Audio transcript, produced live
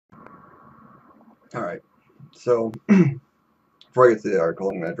Alright, so before I get to the article,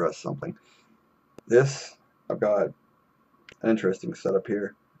 I'm going to address something. I've got an interesting setup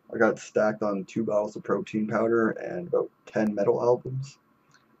here. I got it stacked on 2 bottles of protein powder and about 10 metal albums.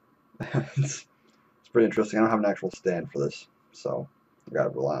 it's pretty interesting. I don't have an actual stand for this, so I got to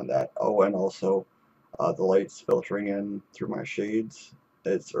rely on that. Oh, and also the light's filtering in through my shades.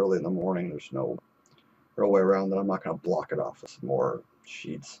 It's early in the morning. There's no real way around that. I'm not going to block it off with some more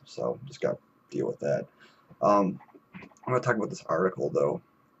sheets, so just got to deal with that. Um, I'm going to talk about this article, though.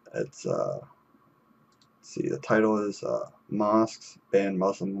 It's, let's see, the title is Mosques Ban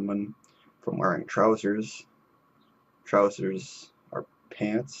Muslim Women from Wearing Trousers. Trousers are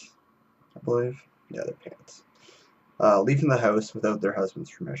pants, I believe. Yeah, they're pants. Leaving the house without their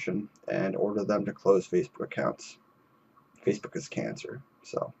husband's permission and order them to close Facebook accounts. Facebook is cancer,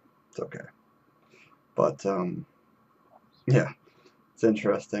 so it's okay. But, yeah, it's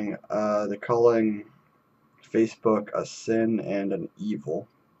interesting. They're calling Facebook a sin and an evil.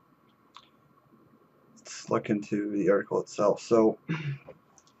 Let's look into the article itself. So, it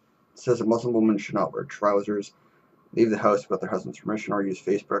says a Muslim woman should not wear trousers, leave the house without their husband's permission, or use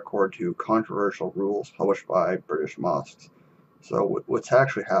Facebook according to controversial rules published by British mosques. So what's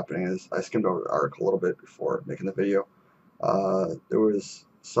actually happening is, I skimmed over the article a little bit before making the video. There was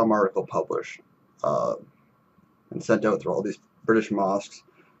some article published uh, and sent out through all these British mosques,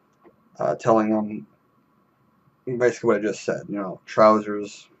 telling them basically what I just said.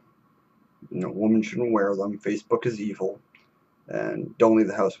 Trousers. Women shouldn't wear them. Facebook is evil, and don't leave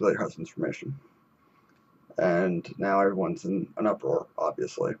the house without your husband's permission. And now everyone's in an uproar,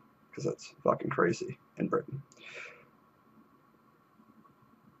 obviously, because that's fucking crazy in Britain.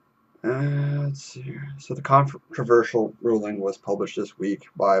 Let's see here. So the controversial ruling was published this week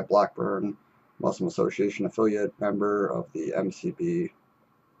by a Blackburn Muslim Association affiliate member of the MCB,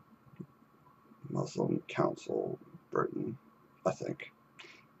 Muslim Council Britain, I think.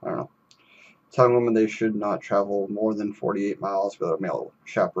 I don't know. Telling women they should not travel more than 48 miles without a male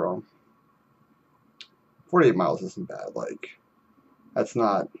chaperone. 48 miles isn't bad. Like, that's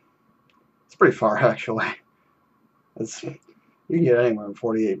not. It's pretty far, actually. It's You can get anywhere in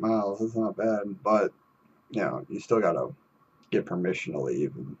 48 miles. It's not bad, but you still gotta get permission to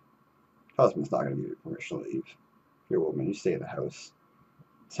leave. And husband's not gonna give you permission to leave. If you're a woman, you stay in the house.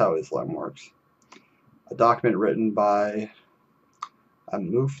 That's how Islam works. A document written by a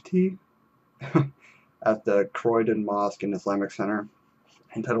mufti at the Croydon Mosque and Islamic Center,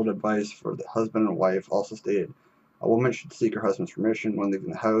 entitled Advice for the Husband and Wife, also stated a woman should seek her husband's permission when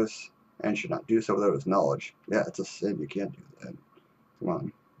leaving the house and should not do so without his knowledge. Yeah, it's a sin. You can't do that. Come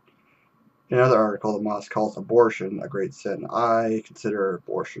on. In another article, the mosque calls abortion a great sin. I consider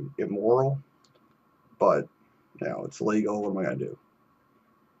abortion immoral, but it's legal. What am I gonna do?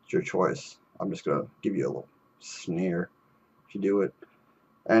 It's your choice. I'm just gonna give you a little sneer if you do it.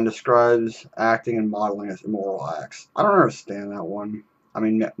 And describes acting and modeling as immoral acts. I don't understand that one. I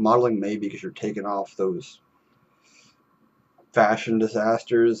mean, modeling maybe because you're taking off those fashion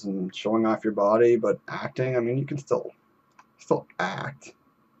disasters and showing off your body, but acting, I mean, you can still act,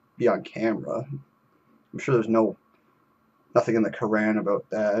 be on camera. I'm sure there's nothing in the Quran about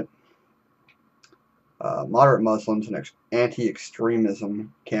that. Moderate Muslims and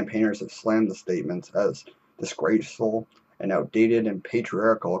anti-extremism campaigners have slammed the statements as disgraceful and outdated and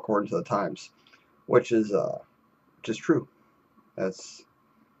patriarchal, according to the Times, which is true. That's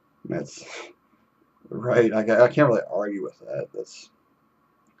right. I can't really argue with that. That's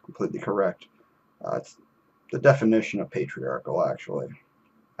completely correct. It's the definition of patriarchal, actually.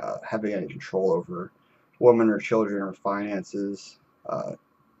 Having any control over women or children or finances, uh,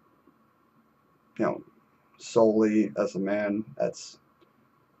 you know, solely as a man. That's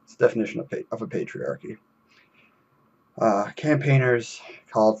the definition of a patriarchy. Campaigners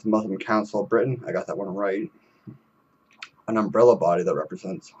called the Muslim Council of Britain, I got that one right, an umbrella body that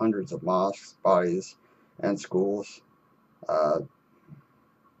represents hundreds of mosques, bodies, and schools, uh,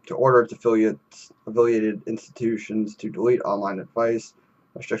 to order its affiliated institutions to delete online advice,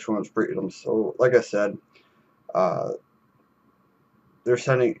 restrict women's freedom. So, like I said, uh, they're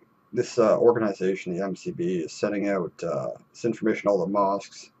sending this organization, the MCB, is sending out this information to all the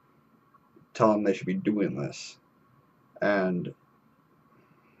mosques, telling them they should be doing this. And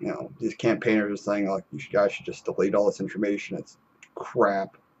these campaigners are saying, like, you guys should just delete all this information. It's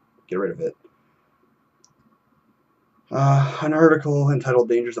crap. Get rid of it. An article entitled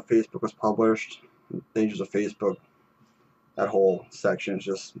Dangers of Facebook was published. Dangers of Facebook, that whole section is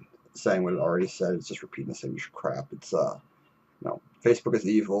just saying what it already said. It's just repeating the same crap. It's, Facebook is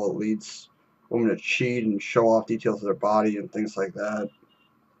evil. It leads women to cheat and show off details of their body and things like that.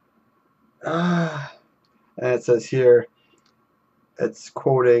 And it says here, it's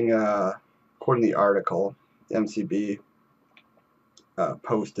quoting the article. The MCB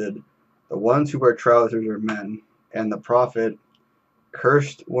posted, "The ones who wear trousers are men, and the prophet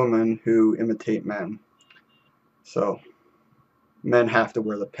cursed women who imitate men." So men have to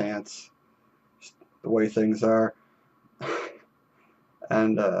wear the pants, the way things are.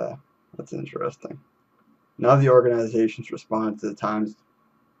 And that's interesting. None of the organizations responded to the Times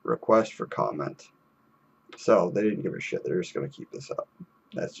request for comment. So they didn't give a shit. They're just going to keep this up.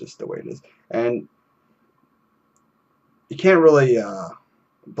 That's just the way it is. And you can't really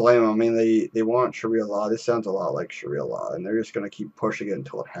blame them. I mean, they want Sharia law. This sounds a lot like Sharia law. And they're just going to keep pushing it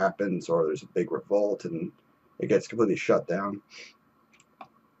until it happens or there's a big revolt and it gets completely shut down.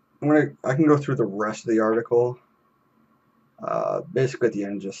 I can go through the rest of the article. Basically, at the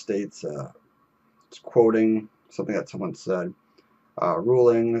end, it just states it's quoting something that someone said.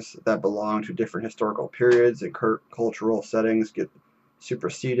 Rulings that belong to different historical periods and cultural settings get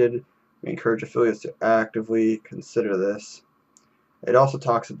superseded. We encourage affiliates to actively consider this. It also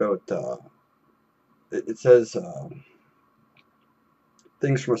talks about, it says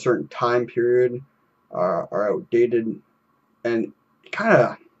things from a certain time period are outdated, and kind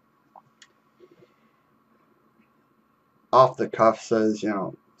of off the cuff says,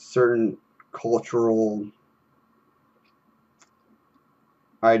 certain cultural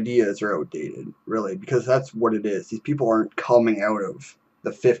ideas are outdated, really, because that's what it is. These people aren't coming out of the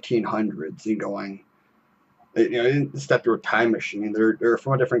 1500s and going, they didn't step through a time machine. They're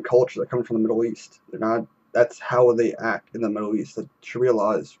from a different culture. They're coming from the Middle East. They're not. That's how they act in the Middle East. The Sharia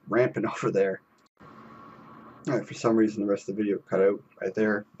law is rampant over there. Alright, for some reason, the rest of the video cut out right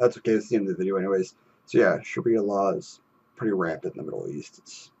there. That's okay. It's the end of the video, anyways. So yeah, Sharia law is pretty rampant in the Middle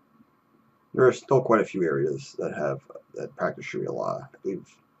East. There are still quite a few areas that practice Sharia law. I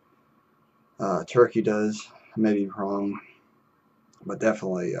believe Turkey does. I may be wrong, but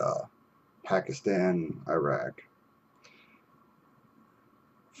definitely Pakistan, Iraq.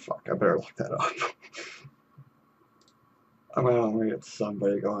 Fuck, I better look that up. I'm gonna get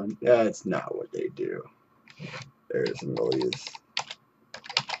somebody going, yeah, it's not what they do. There's the Middle East.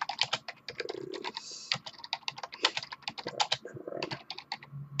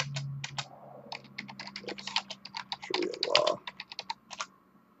 Sharia law.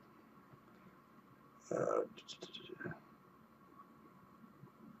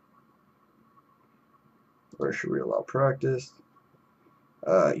 Where Sharia law practiced?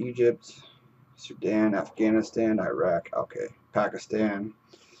 Egypt, Sudan, Afghanistan, Iraq. Okay, Pakistan.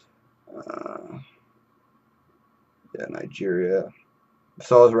 Yeah, Nigeria.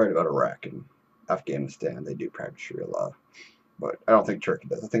 So I was right about Iraq and Afghanistan. They do practice Sharia law, but I don't think Turkey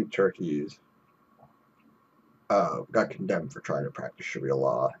does. I think Turkey got condemned for trying to practice Sharia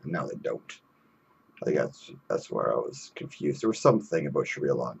law, and now they don't. I think that's where I was confused. There was something about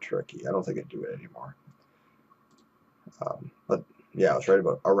Sharia law in Turkey. I don't think they do it anymore. But yeah, I was right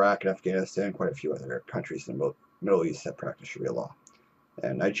about Iraq and Afghanistan. Quite a few other countries in the Middle East that practice Sharia law,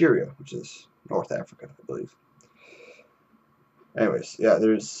 and Nigeria, which is North Africa, I believe. Anyways, yeah,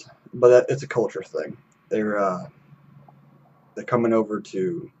 but it's a culture thing. They're coming over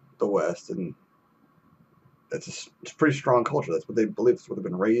to the West, and it's a pretty strong culture. That's what they believe. That's what they've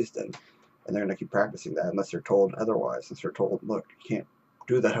been raised in, and they're gonna keep practicing that unless they're told otherwise. Unless they're told, look, you can't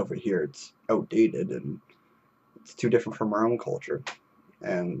do that over here. It's outdated and it's too different from our own culture.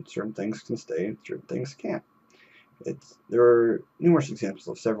 And certain things can stay, certain things can't. There are numerous examples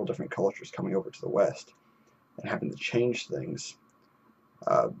of several different cultures coming over to the West and having to change things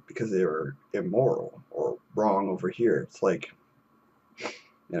because they were immoral or wrong over here. It's like,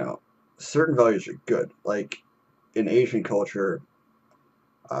 certain values are good. Like in Asian culture,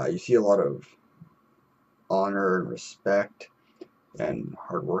 you see a lot of honor and respect and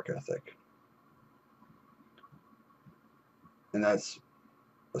hard work ethic. And that's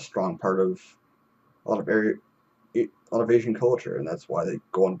a strong part of a lot of Asian culture, and that's why they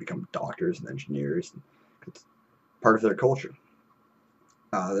go and become doctors and engineers. It's part of their culture.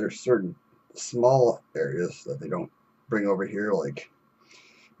 There's certain small areas that they don't bring over here, like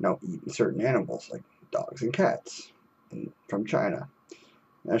eating certain animals, like dogs and cats, from China.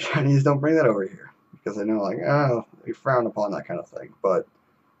 And Chinese don't bring that over here because they know, they frown upon that kind of thing. But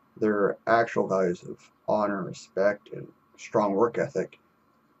their actual values of honor, respect, and strong work ethic,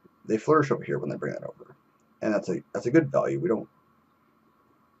 they flourish over here when they bring that over, and that's a good value. We don't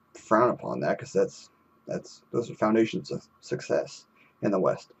frown upon that because those are foundations of success in the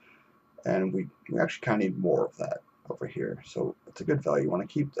West, and we actually kind of need more of that over here. So it's a good value. You want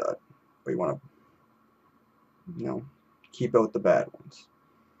to keep that, but you want to keep out the bad ones.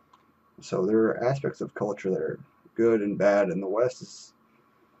 So there are aspects of culture that are good and bad, and the West is,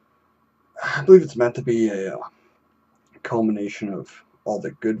 I believe it's meant to be a culmination of all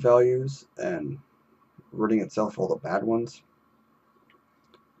the good values and ridding itself of all the bad ones.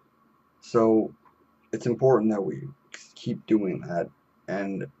 So it's important that we keep doing that.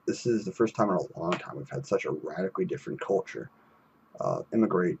 And this is the first time in a long time we've had such a radically different culture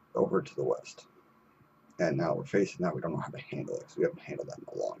immigrate over to the West. And now we're facing that. We don't know how to handle it. So we haven't handled that in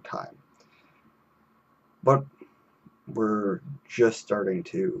a long time. But we're just starting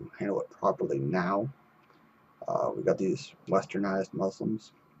to handle it properly now. We got these westernized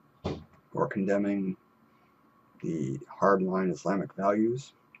Muslims who are condemning the hardline Islamic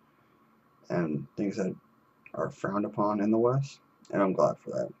values and things that are frowned upon in the West, and I'm glad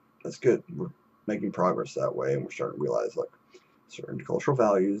for that. That's good. We're making progress that way, and we're starting to realize, look, certain cultural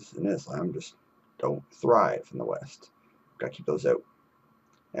values in Islam just don't thrive in the West. We've got to keep those out,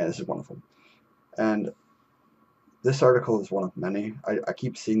 and this is wonderful. And this article is one of many. I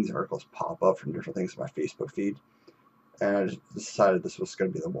keep seeing these articles pop up from different things in my Facebook feed, and I just decided this was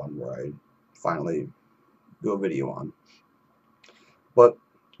going to be the one where I finally do a video on. But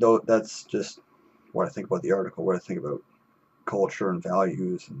no, that's just what I think about the article, what I think about culture and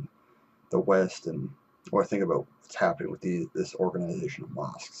values and the West, and what I think about what's happening with this organization of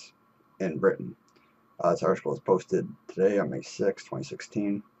mosques in Britain. This article was posted today on May 6,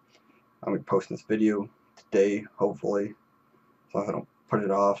 2016. I'm going to be posting this video today, hopefully, so if I don't put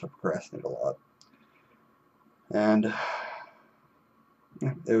it off, I procrastinate a lot. And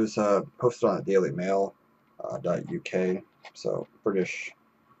yeah, it was posted on the Daily Mail .uk, so British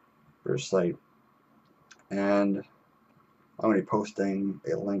site, and I'm going to be posting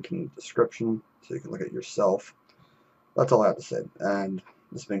a link in the description so you can look at it yourself. That's all I have to say. And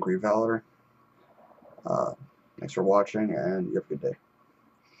this has been Grieve Valor. Thanks for watching, and you have a good day.